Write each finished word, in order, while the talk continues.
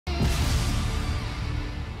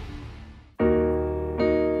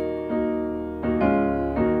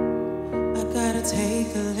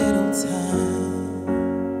take a little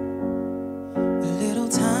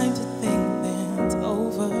time to think things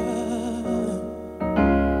over.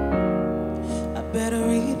 I better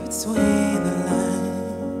read between the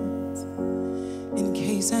lines in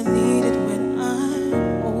case I need it when I'm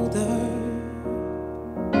older.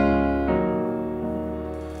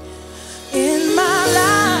 In my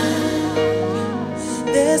life,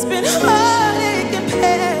 there's been heartache and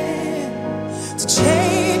pain to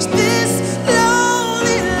change this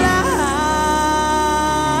lonely life.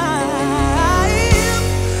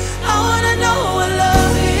 I wanna know what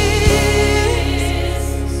love is.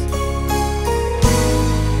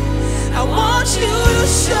 I want you to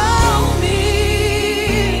show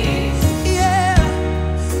me. Yeah,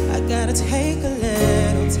 I gotta take a little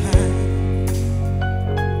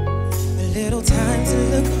time to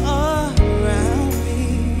look around me.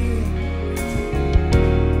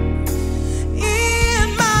 In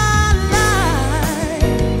my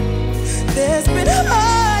life, there's been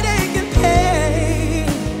heartache and pain.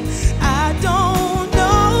 I don't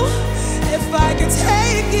know if I can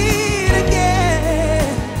take it again.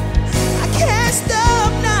 I can't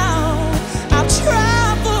stop now. I've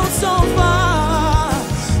traveled so far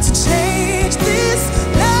to change this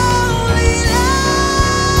lonely life.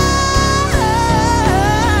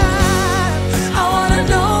 I wanna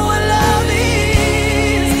know what love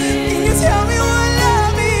is. Can you tell me what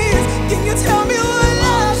love is? Can you tell me what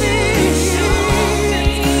love is?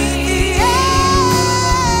 Yeah,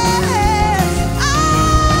 I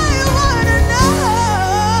wanna know.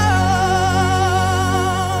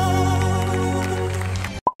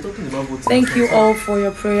 Thank you all for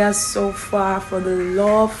your prayers so far, for the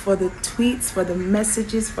love, for the tweets, for the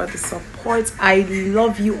messages, for the support. I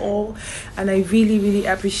love you all, and I really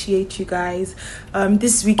appreciate you guys.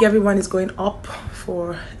 This week everyone is going up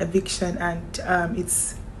for eviction, and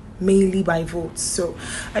it's mainly by votes, so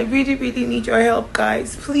I really need your help,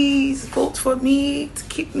 guys. Please vote for me to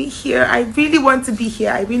keep me here. I really want to be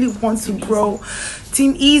here. I really want to grow.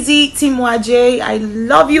 Team Eazzie, Team YJ, I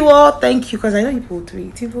love you all. Thank you, because I know you both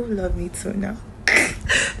do. People love me too now.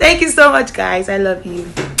 Thank you so much, guys. I love you.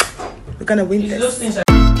 We're gonna win this.